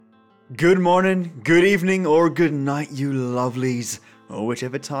Good morning, good evening, or good night, you lovelies, or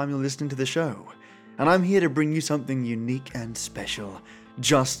whichever time you're listening to the show. And I'm here to bring you something unique and special,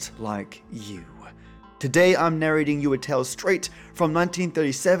 just like you. Today I'm narrating you a tale straight from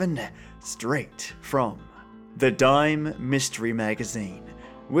 1937, straight from the Dime Mystery Magazine,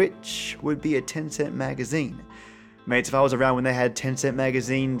 which would be a 10-cent magazine. Mates, if I was around when they had 10-cent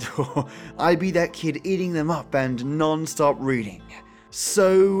magazines, I'd be that kid eating them up and non-stop reading.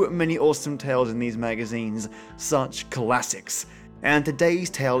 So many awesome tales in these magazines, such classics. And today's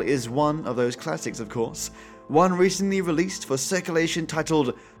tale is one of those classics, of course. One recently released for circulation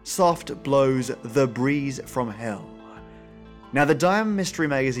titled Soft Blows: The Breeze from Hell. Now, the Dime Mystery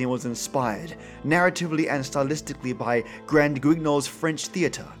Magazine was inspired, narratively and stylistically, by Grand Guignol's French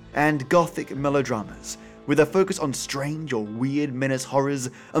theatre and Gothic melodramas, with a focus on strange or weird menace horrors,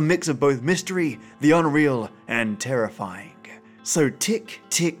 a mix of both mystery, the unreal, and terrifying. So tick,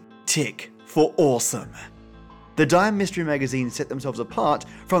 tick, tick for awesome. The Dime Mystery Magazine set themselves apart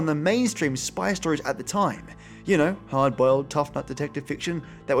from the mainstream spy stories at the time. You know, hard-boiled, tough-nut detective fiction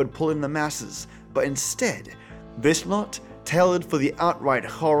that would pull in the masses. But instead, this lot tailored for the outright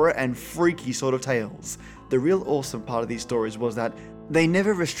horror and freaky sort of tales. The real awesome part of these stories was that they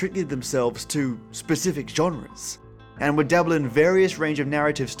never restricted themselves to specific genres, and would dabble in various range of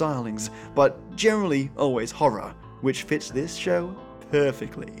narrative stylings, but generally always horror, which fits this show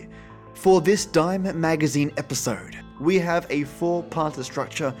perfectly. For this Dime Magazine episode, we have a 4-parter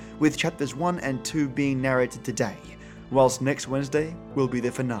structure, with chapters 1 and 2 being narrated today, whilst next Wednesday will be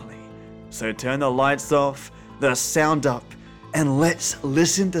the finale. So turn the lights off, the sound up, and let's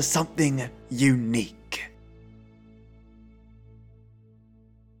listen to something unique.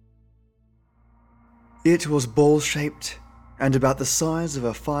 It was ball-shaped and about the size of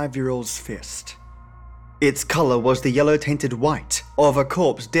a 5-year-old's fist. Its color was the yellow-tainted white of a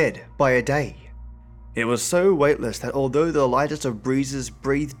corpse dead by a day. It was so weightless that although the lightest of breezes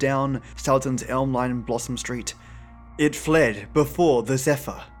breathed down Salton's elm-lined Blossom Street, it fled before the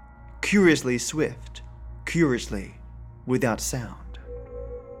zephyr, curiously swift, curiously without sound.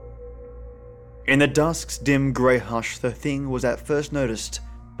 In the dusk's dim grey hush, the thing was at first noticed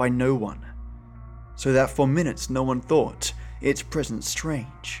by no one, so that for minutes no one thought its presence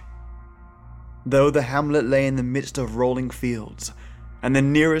strange. Though the hamlet lay in the midst of rolling fields, and the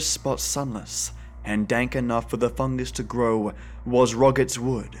nearest spot sunless and dank enough for the fungus to grow was Roggett's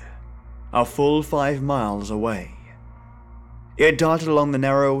Wood, a full 5 miles away. It darted along the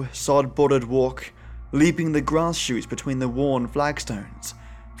narrow, sod-bordered walk, leaping the grass shoots between the worn flagstones,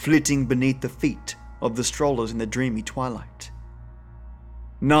 flitting beneath the feet of the strollers in the dreamy twilight.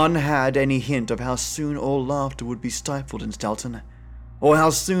 None had any hint of how soon all laughter would be stifled in Stalton, or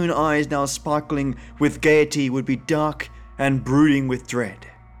how soon eyes now sparkling with gaiety would be dark and brooding with dread.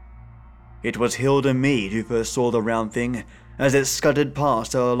 It was Hilda Mead who first saw the round thing as it scudded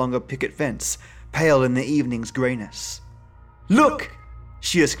past along a picket fence, pale in the evening's greyness. "Look!"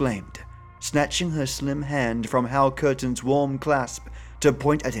 she exclaimed, snatching her slim hand from Hal Curtin's warm clasp to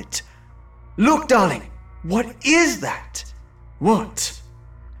point at it. "Look, darling! What is that?" "What?"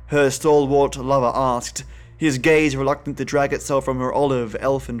 her stalwart lover asked, his gaze reluctant to drag itself from her olive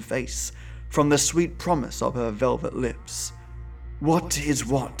elfin face, from the sweet promise of her velvet lips. "What is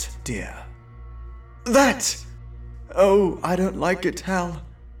what, dear?" "That! Oh, I don't like it, Hal."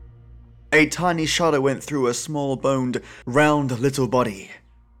 A tiny shudder went through a small-boned, round little body.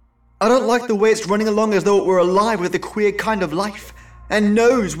 "I don't like the way it's running along as though it were alive with a queer kind of life, and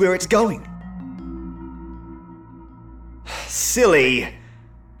knows where it's going." "Silly!"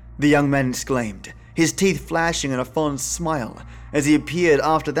 the young man exclaimed, his teeth flashing in a fond smile as he appeared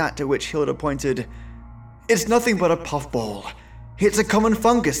after that to which Hilda pointed. "It's nothing but a puffball. It's a common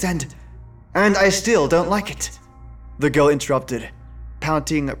fungus, and I still don't like it," the girl interrupted,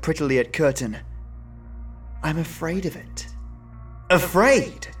 pouting prettily at Curtin. "I'm afraid of it."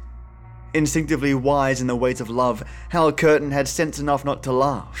 "Afraid?" Instinctively wise in the ways of love, Hal Curtin had sense enough not to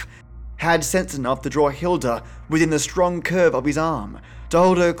laugh, had sense enough to draw Hilda within the strong curve of his arm, to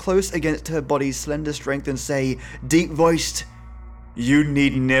hold her close against her body's slender strength and say, deep-voiced, "You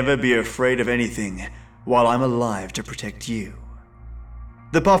need never be afraid of anything while I'm alive to protect you."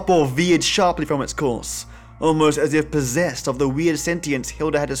 The puffball veered sharply from its course, almost as if possessed of the weird sentience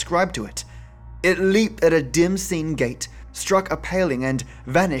Hilda had ascribed to it. It leaped at a dim-seen gate, struck a paling, and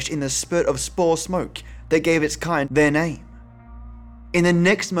vanished in the spurt of spore smoke that gave its kind their name. In the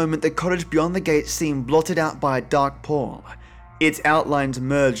next moment, the cottage beyond the gate seemed blotted out by a dark pall, its outlines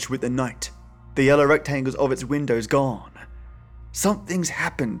merged with the night, the yellow rectangles of its windows gone. Something's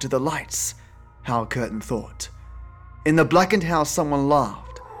happened to the lights, Hal Curtin thought. In the blackened house, someone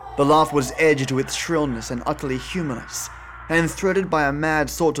laughed, The laugh was edged with shrillness and utterly humorless, and threaded by a mad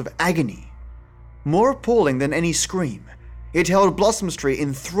sort of agony. More appalling than any scream, it held Blossom Street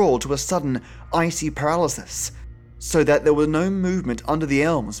enthralled to a sudden, icy paralysis, so that there was no movement under the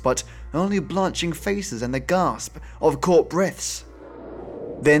elms but only blanching faces and the gasp of caught breaths.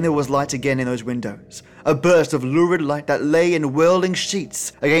 Then there was light again in those windows, a burst of lurid light that lay in whirling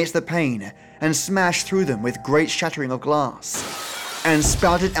sheets against the pane and smashed through them with great shattering of glass, and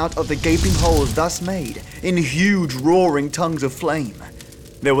spouted out of the gaping holes thus made in huge roaring tongues of flame.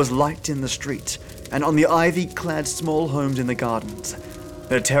 There was light in the street, and on the ivy-clad small homes in the gardens,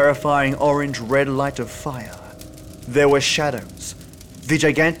 the terrifying orange-red light of fire. There were shadows, the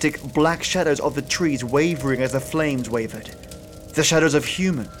gigantic black shadows of the trees wavering as the flames wavered, the shadows of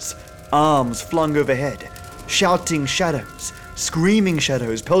humans, arms flung overhead, shouting shadows, screaming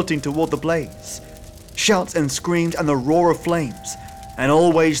shadows pelting toward the blaze, shouts and screams and the roar of flames, and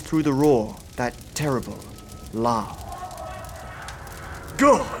always through the roar, that terrible laugh.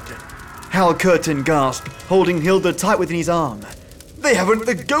 God! Hal Curtin gasped, holding Hilda tight within his arm. They haven't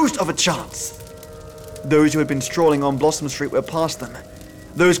the ghost of a chance! Those who had been strolling on Blossom Street were past them.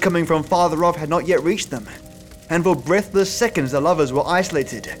 Those coming from farther off had not yet reached them, and for breathless seconds the lovers were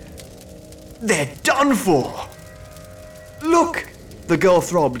isolated. They're done for! Look! The girl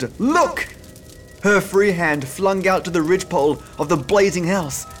throbbed. Look! Her free hand flung out to the ridgepole of the blazing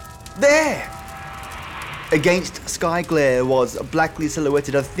house. There! Against sky glare was blackly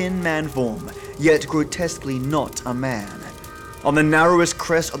silhouetted a thin man form, yet grotesquely not a man. On the narrowest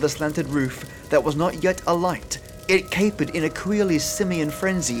crest of the slanted roof that was not yet alight, it capered in a queerly simian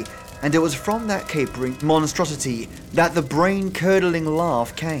frenzy, and it was from that capering monstrosity that the brain-curdling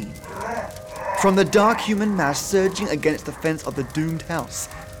laugh came. From the dark human mass surging against the fence of the doomed house,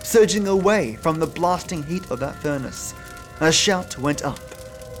 surging away from the blasting heat of that furnace, a shout went up.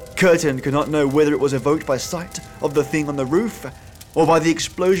 Curtin could not know whether it was evoked by sight of the thing on the roof, or by the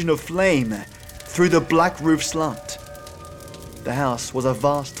explosion of flame through the black roof slant. The house was a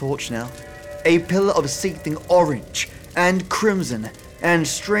vast torch now, a pillar of seething orange and crimson and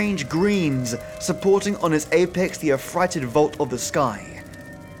strange greens supporting on its apex the affrighted vault of the sky,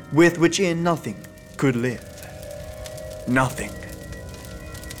 with which in nothing could live. Nothing.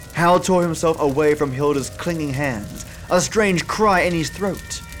 Hal tore himself away from Hilda's clinging hands, a strange cry in his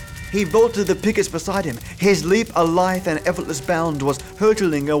throat. He vaulted the pickets beside him. His leap, a lithe and effortless bound, was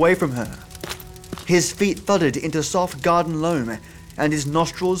hurtling away from her. His feet thudded into soft garden loam, and his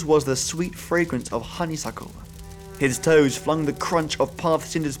nostrils was the sweet fragrance of honeysuckle. His toes flung the crunch of path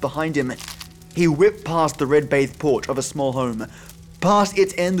cinders behind him. He whipped past the red-bathed porch of a small home, past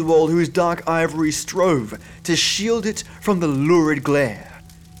its end wall whose dark ivory strove to shield it from the lurid glare.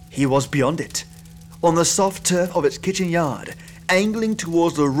 He was beyond it, on the soft turf of its kitchen yard, angling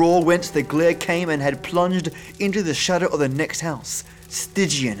towards the roar whence the glare came and had plunged into the shadow of the next house,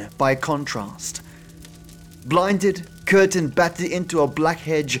 Stygian by contrast. Blinded, Curtin battered into a black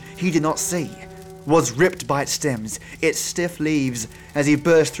hedge he did not see, was ripped by its stems, its stiff leaves, as he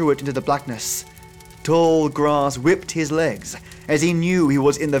burst through it into the blackness. Tall grass whipped his legs, as he knew he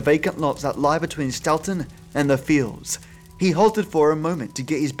was in the vacant lots that lie between Stoughton and the fields. He halted for a moment to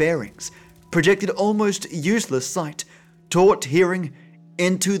get his bearings, projected almost useless sight, taut hearing,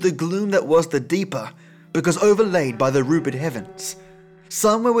 into the gloom that was the deeper, because overlaid by the rubid heavens.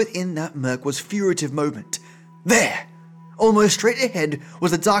 Somewhere within that murk was furtive movement. There! Almost straight ahead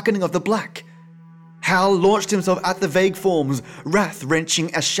was the darkening of the black. Hal launched himself at the vague forms, wrath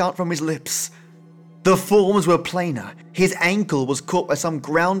wrenching a shout from his lips. The forms were plainer. His ankle was caught by some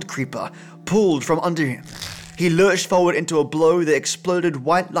ground creeper, pulled from under him. He lurched forward into a blow that exploded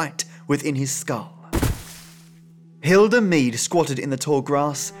white light within his skull. Hilda Meade squatted in the tall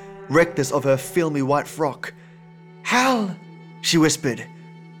grass, reckless of her filmy white frock. "Hal," she whispered.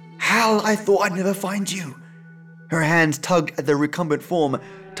 "Hal, I thought I'd never find you." Her hands tugged at the recumbent form,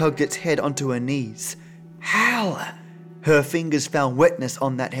 tugged its head onto her knees. "Hal!" Her fingers found wetness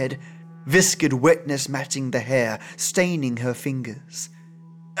on that head, viscid wetness matching the hair, staining her fingers.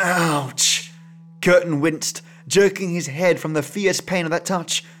 "Ouch!" Curtin winced, jerking his head from the fierce pain of that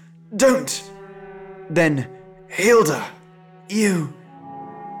touch. "Don't!" Then, "Hilda, you..."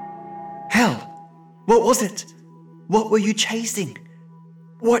 "Hal, what was it? What were you chasing?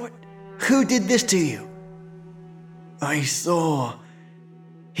 Who did this to you?" "I saw..."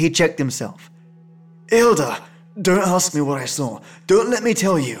 He checked himself. "Hilda, don't ask me what I saw. Don't let me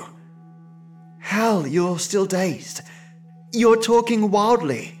tell you." "Hal, you're still dazed. You're talking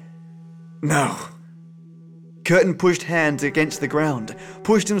wildly." "No." Curtin pushed hands against the ground,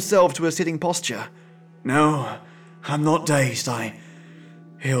 pushed himself to a sitting posture. "No, I'm not dazed.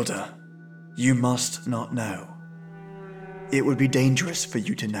 Hilda, you must not know. It would be dangerous for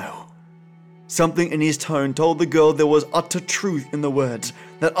you to know. Something in his tone told the girl there was utter truth in the words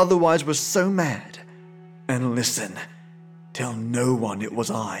that otherwise were so mad. And listen, tell no one it was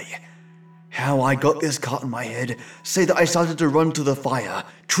I. How I got this cut on my head, say that I started to run to the fire,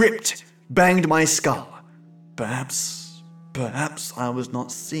 tripped, banged my skull. Perhaps I was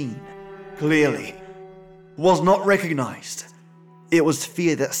not seen. Clearly, was not recognized. It was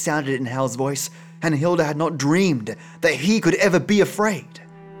fear that sounded in Hal's voice, and Hilda had not dreamed that he could ever be afraid.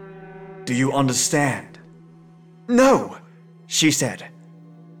 Do you understand? No, she said.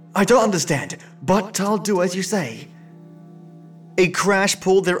 I don't understand, but I'll do as you say. A crash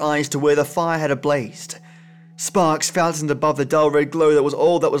pulled their eyes to where the fire had ablazed. Sparks fountained above the dull red glow that was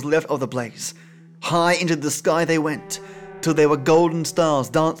all that was left of the blaze. High into the sky they went, till they were golden stars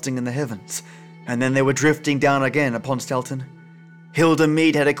dancing in the heavens, and then they were drifting down again upon Stelton. Hilda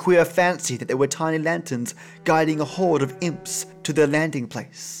Mead had a queer fancy that there were tiny lanterns guiding a horde of imps to their landing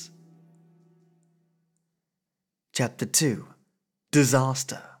place. Chapter 2.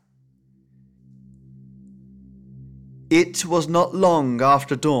 Disaster. It was not long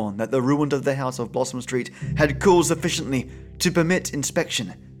after dawn that the ruin of the house of Blossom Street had cooled sufficiently to permit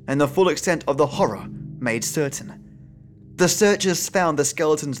inspection, and the full extent of the horror made certain. The searchers found the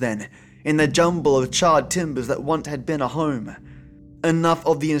skeletons then, in the jumble of charred timbers that once had been a home. Enough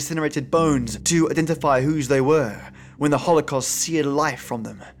of the incinerated bones to identify whose they were when the Holocaust seared life from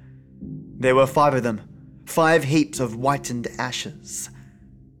them. There were 5 of them, 5 heaps of whitened ashes.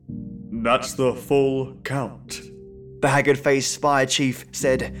 That's the full count, the haggard-faced spy chief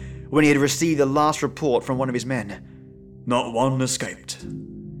said when he had received the last report from one of his men. Not one escaped.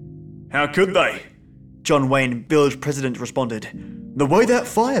 How could they? John Wayne, Bilge President, responded. The way that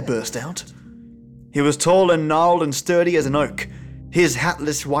fire burst out. He was tall and gnarled and sturdy as an oak. His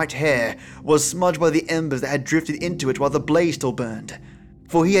hatless white hair was smudged by the embers that had drifted into it while the blaze still burned,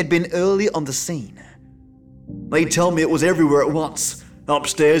 for he had been early on the scene. They tell me it was everywhere at once,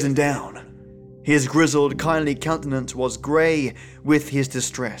 upstairs and down. His grizzled, kindly countenance was grey with his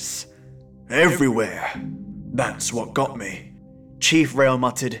distress. Everywhere. That's what got me, Chief Rail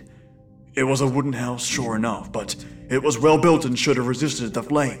muttered. It was a wooden house, sure enough, but it was well built and should have resisted the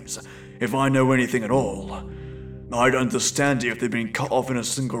flames, if I know anything at all. I'd understand it if they'd been cut off in a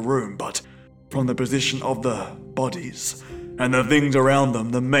single room, but from the position of the bodies and the things around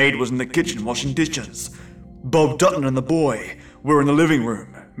them, the maid was in the kitchen washing dishes. Bob Dutton and the boy were in the living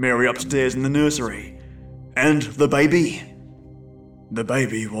room, Mary upstairs in the nursery. And the baby? The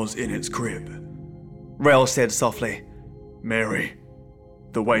baby was in its crib. Rail said softly. Mary,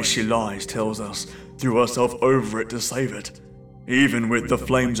 the way she lies tells us, threw herself over it to save it, even with the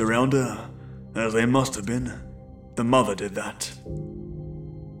flames around her, as they must have been. The mother did that.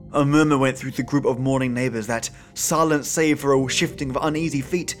 A murmur went through the group of mourning neighbours, that silent save for a shifting of uneasy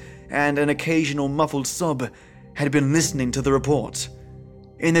feet and an occasional muffled sob had been listening to the report.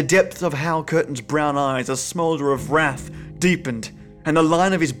 In the depths of Hal Curtin's brown eyes a smoulder of wrath deepened, and the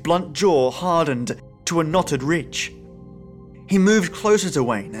line of his blunt jaw hardened to a knotted ridge. He moved closer to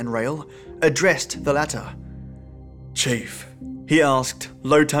Wayne and Rail, addressed the latter. Chief, he asked,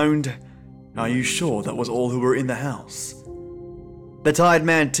 low-toned, are you sure that was all who were in the house? The tired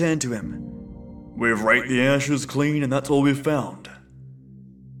man turned to him. We've raked the ashes clean and that's all we've found.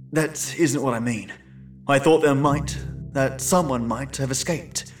 That isn't what I mean. I thought that someone might have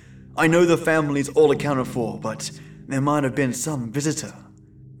escaped. I know the family's all accounted for, but there might have been some visitor.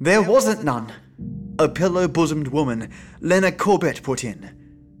 There wasn't none, a pillow-bosomed woman, Lena Corbett, put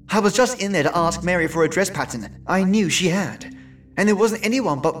in. I was just in there to ask Mary for a dress pattern I knew she had, and there wasn't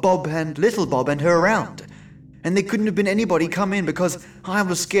anyone but Bob and little Bob and her around. And there couldn't have been anybody come in because I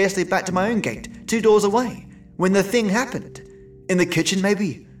was scarcely back to my own gate, 2 doors away, when the thing happened. In the kitchen,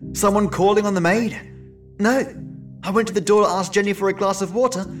 maybe? Someone calling on the maid? No. I went to the door to ask Jenny for a glass of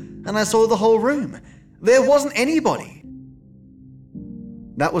water, and I saw the whole room. There wasn't anybody.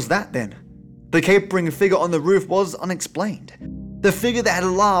 That was that, then. The capering figure on the roof was unexplained. The figure that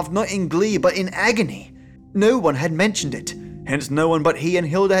had laughed not in glee but in agony. No one had mentioned it, hence no one but he and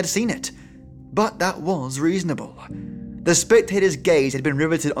Hilda had seen it. But that was reasonable. The spectator's gaze had been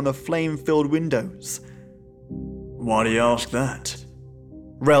riveted on the flame-filled windows. Why do you ask that?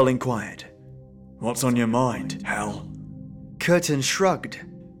 Rail inquired. What's on your mind, Hal? Curtin shrugged.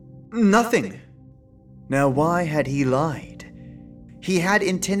 Nothing. Now why had he lied? He had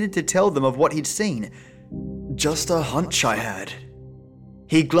intended to tell them of what he'd seen. Just a hunch I had.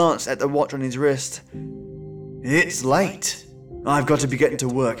 He glanced at the watch on his wrist. It's late. I've got to be getting to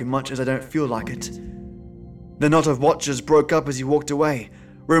work, much as I don't feel like it. The knot of watchers broke up as he walked away,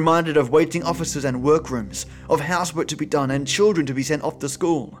 reminded of waiting offices and workrooms, of housework to be done and children to be sent off to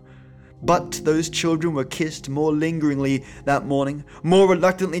school. But those children were kissed more lingeringly that morning, more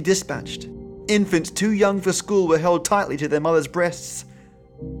reluctantly dispatched. Infants too young for school were held tightly to their mother's breasts.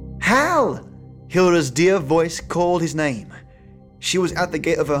 "Hal!" Hilda's dear voice called his name. She was at the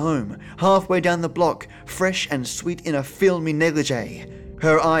gate of her home, halfway down the block, fresh and sweet in a filmy negligee,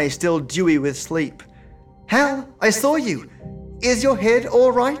 her eyes still dewy with sleep. "Hal, I saw you. Is your head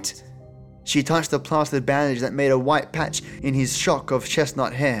all right?" She touched the plastered bandage that made a white patch in his shock of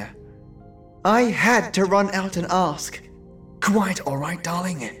chestnut hair. "I had to run out and ask." "Quite all right,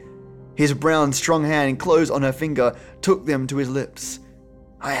 darling." His brown, strong hand closed on her finger, took them to his lips.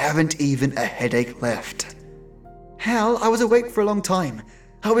 "I haven't even a headache left." "Hal, I was awake for a long time.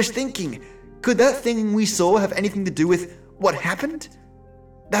 I was thinking, could that thing we saw have anything to do with what happened?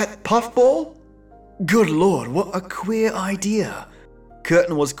 That puffball?" "Good Lord, what a queer idea."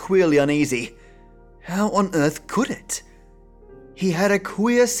 Curtin was queerly uneasy. How on earth could it? He had a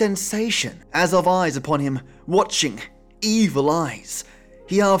queer sensation, as of eyes upon him, watching, evil eyes.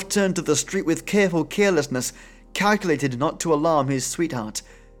 He half turned to the street with careful carelessness, calculated not to alarm his sweetheart.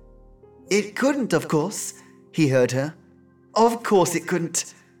 "It couldn't, of course," he heard her. "Of course it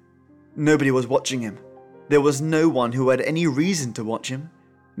couldn't." Nobody was watching him. There was no one who had any reason to watch him.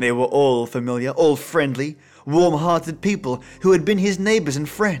 They were all familiar, all friendly, warm-hearted people who had been his neighbors and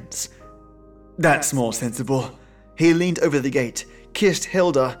friends. That's more sensible. He leaned over the gate, kissed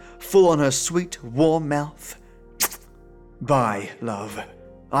Hilda full on her sweet, warm mouth. "Bye, love.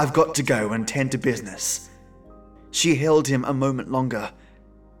 I've got to go and tend to business." She held him a moment longer.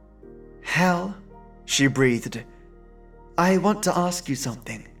 "Hal," she breathed, "I want to ask you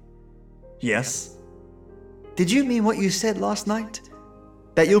something." "Yes?" "Did you mean what you said last night?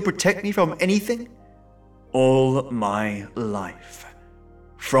 That you'll protect me from anything?" "All my life.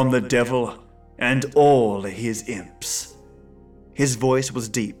 From the devil and all his imps." His voice was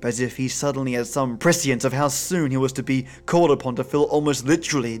deep, as if he suddenly had some prescience of how soon he was to be called upon to fill almost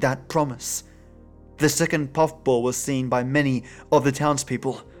literally that promise. The second puffball was seen by many of the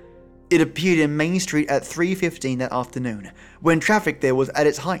townspeople. It appeared in Main Street at 3:15 that afternoon, when traffic there was at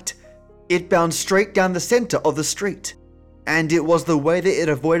its height. It bound straight down the center of the street, and it was the way that it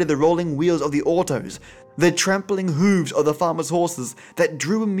avoided the rolling wheels of the autos, the trampling hooves of the farmers' horses that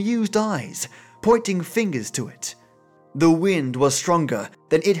drew amused eyes, pointing fingers to it. The wind was stronger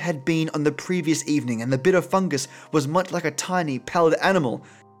than it had been on the previous evening, and the bit of fungus was much like a tiny, pallid animal,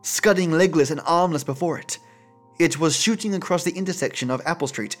 scudding legless and armless before it. It was shooting across the intersection of Apple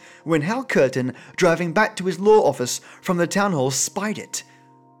Street when Hal Curtin, driving back to his law office from the town hall, spied it.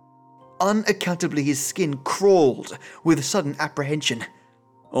 Unaccountably, his skin crawled with sudden apprehension.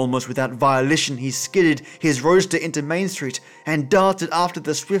 Almost without volition, he skidded his roadster into Main Street and darted after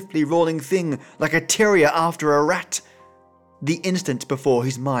the swiftly rolling thing like a terrier after a rat. The instant before,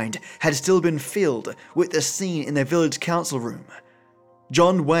 his mind had still been filled with the scene in the village council room.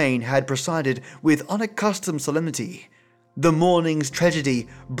 John Wayne had presided with unaccustomed solemnity, the morning's tragedy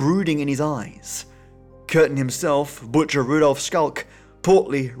brooding in his eyes. Curtin himself, Butcher Rudolph Skulk,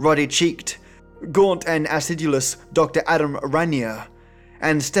 portly, ruddy-cheeked, gaunt and acidulous Dr. Adam Ranier,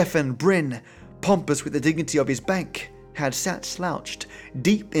 and Stephen Bryn, pompous with the dignity of his bank, had sat slouched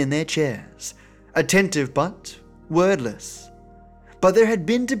deep in their chairs, attentive but wordless. But there had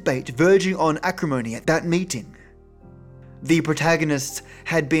been debate verging on acrimony at that meeting. The protagonists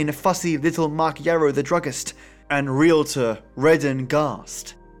had been fussy little Mark Yarrow the druggist and realtor Redden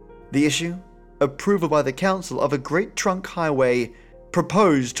Gast. The issue? Approval by the council of a great trunk highway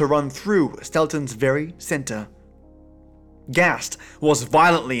proposed to run through Stelton's very centre. Gast was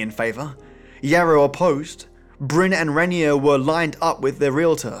violently in favour. Yarrow opposed. Bryn and Ranier were lined up with their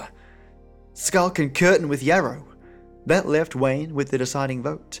realtor. Skulk and Curtin with Yarrow. That left Wayne with the deciding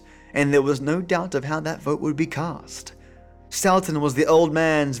vote, and there was no doubt of how that vote would be cast. Stelton was the old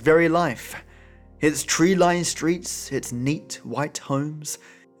man's very life. Its tree-lined streets, its neat white homes,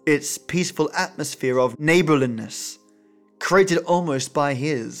 its peaceful atmosphere of neighbourliness, created almost by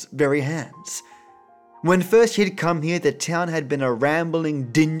his very hands. When first he had come here, the town had been a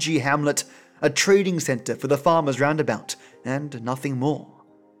rambling, dingy hamlet, a trading centre for the farmers roundabout, and nothing more.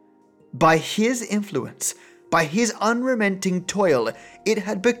 By his influence, by his unrelenting toil, it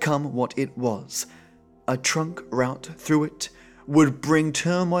had become what it was. A trunk route through it would bring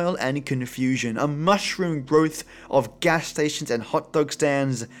turmoil and confusion, a mushroom growth of gas stations and hot dog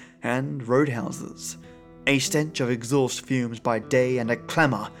stands and roadhouses, a stench of exhaust fumes by day and a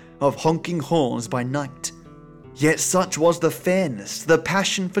clamour of honking horns by night. Yet such was the fairness, the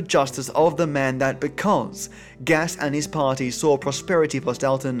passion for justice of the man that because Gast and his party saw prosperity for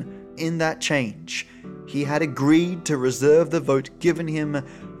Stalton in that change, he had agreed to reserve the vote given him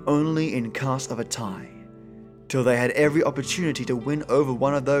only in case of a tie, till they had every opportunity to win over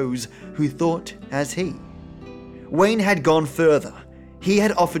one of those who thought as he. Wayne had gone further. He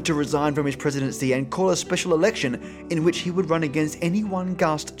had offered to resign from his presidency and call a special election in which he would run against anyone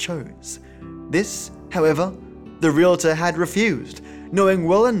Gast chose. This, however, the realtor had refused, knowing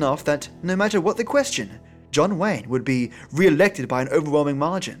well enough that no matter what the question, John Wayne would be re-elected by an overwhelming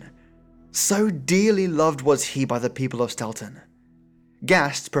margin. So dearly loved was he by the people of Stalton.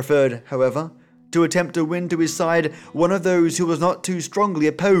 Gast preferred, however, to attempt to win to his side one of those who was not too strongly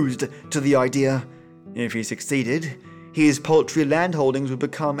opposed to the idea. If he succeeded, his paltry landholdings would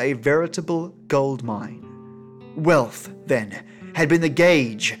become a veritable gold mine. Wealth, then, had been the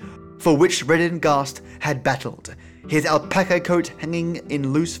gauge for which Redan Gast had battled, his alpaca coat hanging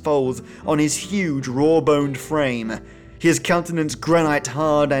in loose folds on his huge raw-boned frame, his countenance granite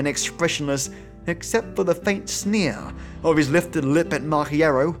hard and expressionless except for the faint sneer of his lifted lip at Mark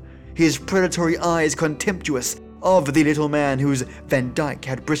Yarrow, his predatory eyes contemptuous of the little man whose Van Dyke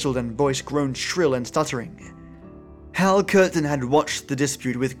had bristled and voice grown shrill and stuttering. Hal Curtin had watched the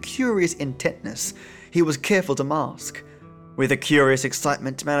dispute with curious intentness he was careful to mask, with a curious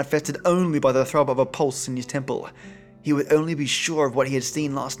excitement manifested only by the throb of a pulse in his temple. He would only be sure of what he had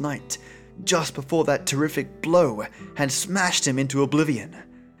seen last night, just before that terrific blow had smashed him into oblivion.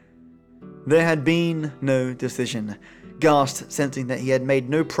 There had been no decision. Gast, sensing that he had made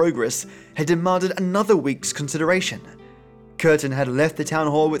no progress, had demanded another week's consideration. Curtin had left the town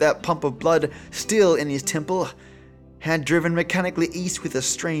hall with that pump of blood still in his temple, had driven mechanically east with a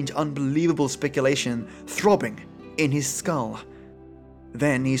strange, unbelievable speculation throbbing in his skull.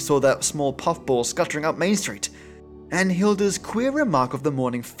 Then he saw that small puffball scuttering up Main Street, and Hilda's queer remark of the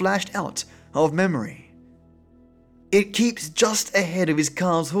morning flashed out of memory. It keeps just ahead of his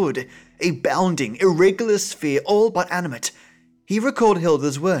car's hood, a bounding, irregular sphere all but animate. He recalled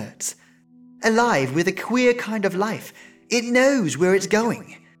Hilda's words. Alive with a queer kind of life. It knows where it's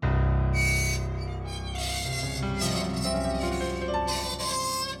going.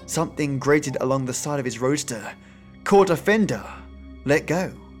 Something grated along the side of his roadster, caught a fender, let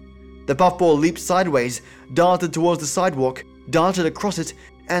go. The puffball leaped sideways, darted towards the sidewalk, darted across it,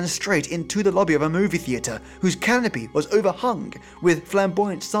 and straight into the lobby of a movie theater whose canopy was overhung with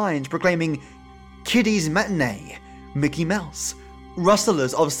flamboyant signs proclaiming Kiddies Matinee, Mickey Mouse,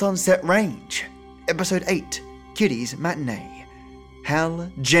 Rustlers of Sunset Range, Episode 8, Kiddies Matinee.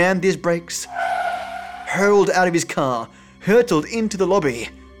 Hal jammed his brakes, hurled out of his car, hurtled into the lobby.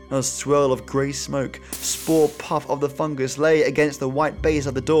 A swirl of grey smoke, spore puff of the fungus lay against the white base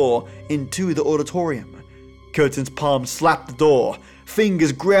of the door into the auditorium. Curtin's palm slapped the door,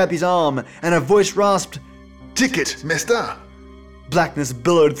 fingers grabbed his arm, and a voice rasped, Ticket, mister! Blackness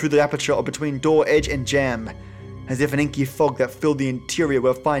billowed through the aperture between door edge and jamb, as if an inky fog that filled the interior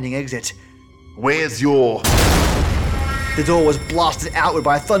were finding exit. Where's your... The door was blasted outward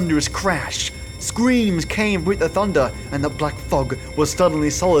by a thunderous crash. Screams came with the thunder, and the black fog was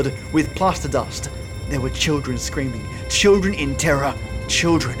suddenly solid with plaster dust. There were children screaming, children in terror,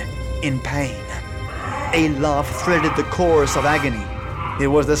 children in pain. A laugh threaded the chorus of agony. It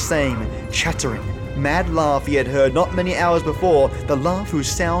was the same chattering, mad laugh he had heard not many hours before, the laugh whose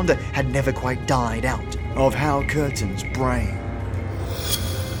sound had never quite died out of Hal Curtin's brain.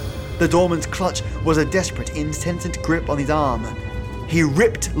 The doorman's clutch was a desperate, insensate grip on his arm. He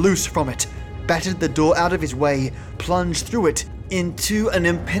ripped loose from it, battered the door out of his way, plunged through it into an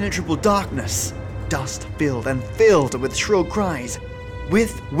impenetrable darkness, dust-filled and filled with shrill cries,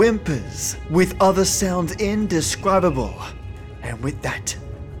 with whimpers, with other sounds indescribable, and with that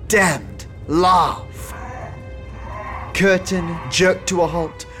damned laugh. Curtin jerked to a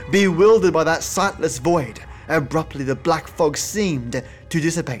halt, bewildered by that sightless void. Abruptly the black fog seemed to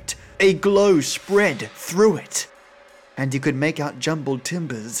dissipate. A glow spread through it, and he could make out jumbled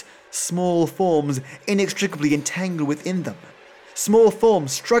timbers, small forms inextricably entangled within them, small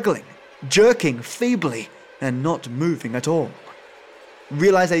forms struggling, jerking feebly, and not moving at all.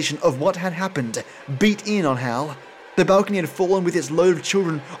 Realization of what had happened beat in on Hal. The balcony had fallen with its load of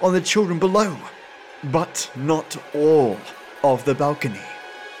children on the children below, but not all of the balcony.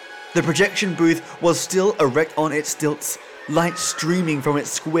 The projection booth was still erect on its stilts, light streaming from its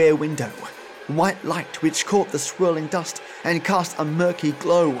square window, white light which caught the swirling dust and cast a murky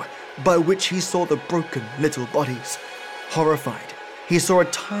glow, by which he saw the broken little bodies. Horrified, he saw a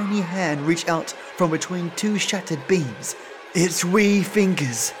tiny hand reach out from between two shattered beams, its wee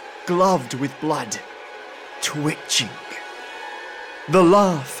fingers gloved with blood. twitching. The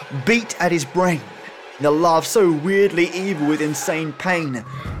laugh beat at his brain, the laugh so weirdly evil with insane pain.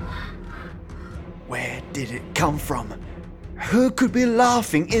 Where did it come from? Who could be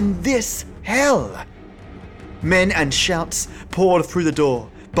laughing in this hell? Men and shouts poured through the door,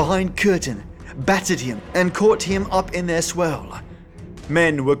 behind curtain, battered him and caught him up in their swirl.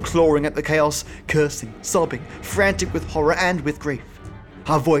 Men were clawing at the chaos, cursing, sobbing, frantic with horror and with grief.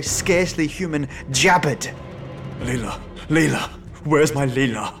 Her voice, scarcely human, jabbered. Leela, where's my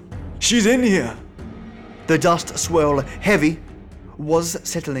Leela? She's in here. The dust swirl, heavy, was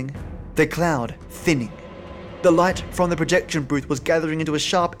settling, the cloud thinning. The light from the projection booth was gathering into a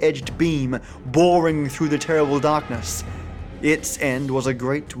sharp-edged beam, boring through the terrible darkness. Its end was a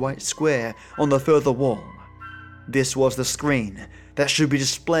great white square on the further wall. This was the screen that should be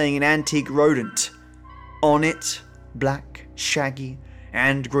displaying an antique rodent. On it, black, shaggy,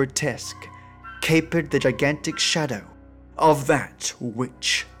 and grotesque, capered the gigantic shadow of that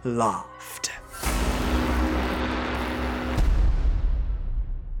which laughed.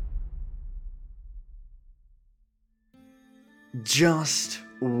 Just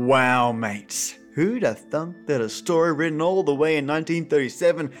wow, mates. Who'd have thunk that a story written all the way in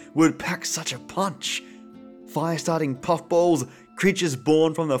 1937 would pack such a punch? Fire-starting puffballs, creatures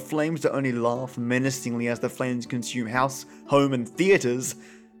born from the flames that only laugh menacingly as the flames consume house, home, and theaters.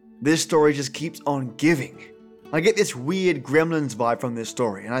 This story just keeps on giving. I get this weird Gremlins vibe from this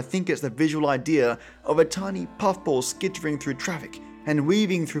story, and I think it's the visual idea of a tiny puffball skittering through traffic and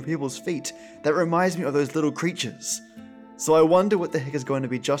weaving through people's feet that reminds me of those little creatures. So I wonder what the heck is going to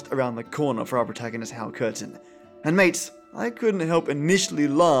be just around the corner for our protagonist Hal Curtin. And mates, I couldn't help initially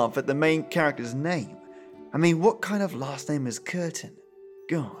laugh at the main character's name. I mean, what kind of last name is Curtin?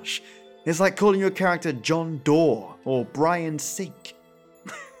 Gosh, it's like calling your character John Doerr or Brian Sink.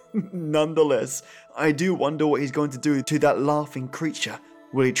 Nonetheless, I do wonder what he's going to do to that laughing creature.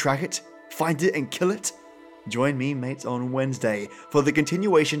 Will he track it, find it, and kill it? Join me, mates, on Wednesday for the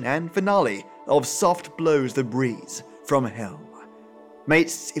continuation and finale of Soft Blows the Breeze from Hell.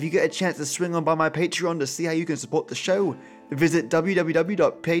 Mates, if you get a chance to swing on by my Patreon to see how you can support the show, visit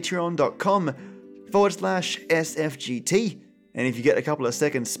www.patreon.com/SFGT. And if you get a couple of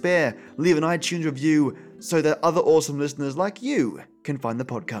seconds spare, leave an iTunes review so that other awesome listeners like you can find the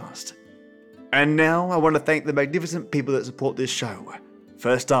podcast. And now I want to thank the magnificent people that support this show.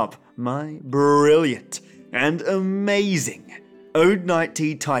 First up, my brilliant and amazing Ode Night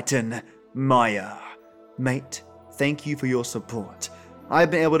Tea Titan, Maya. Mate, thank you for your support.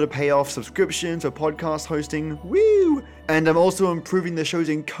 I've been able to pay off subscriptions for podcast hosting, woo! And I'm also improving the show's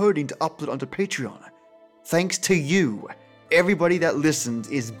encoding to upload onto Patreon. Thanks to you, everybody that listens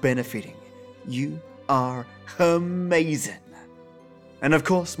is benefiting. You are amazing. And of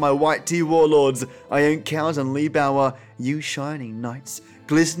course, my white tea warlords, Iron Cows and Lee Bauer, you shining knights,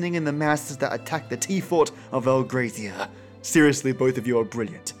 glistening in the masses that attack the tea fort of Elgrazia. Seriously, both of you are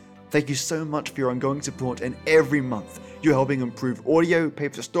brilliant. Thank you so much for your ongoing support, and every month you're helping improve audio, pay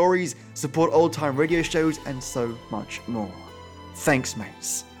for stories, support old-time radio shows, and so much more. Thanks,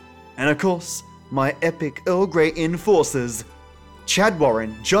 mates. And of course, my epic Earl Grey enforcers, Chad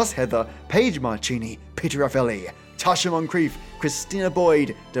Warren, Joss Heather, Paige Marcini, Peter Raffaelli, Tasha Moncrief, Christina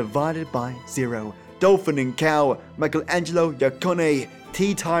Boyd, Divided by Zero, Dolphin and Cow, Michelangelo Yacone,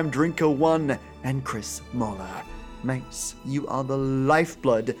 Tea Time Drinker 1, and Chris Moller. Mates, you are the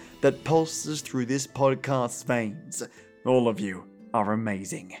lifeblood that pulses through this podcast's veins. All of you are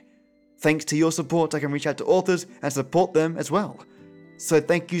amazing. Thanks to your support, I can reach out to authors and support them as well. So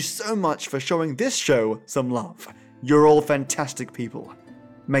thank you so much for showing this show some love. You're all fantastic people.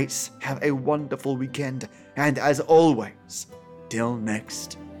 Mates, have a wonderful weekend, and as always, till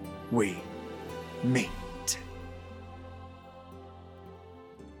next we meet.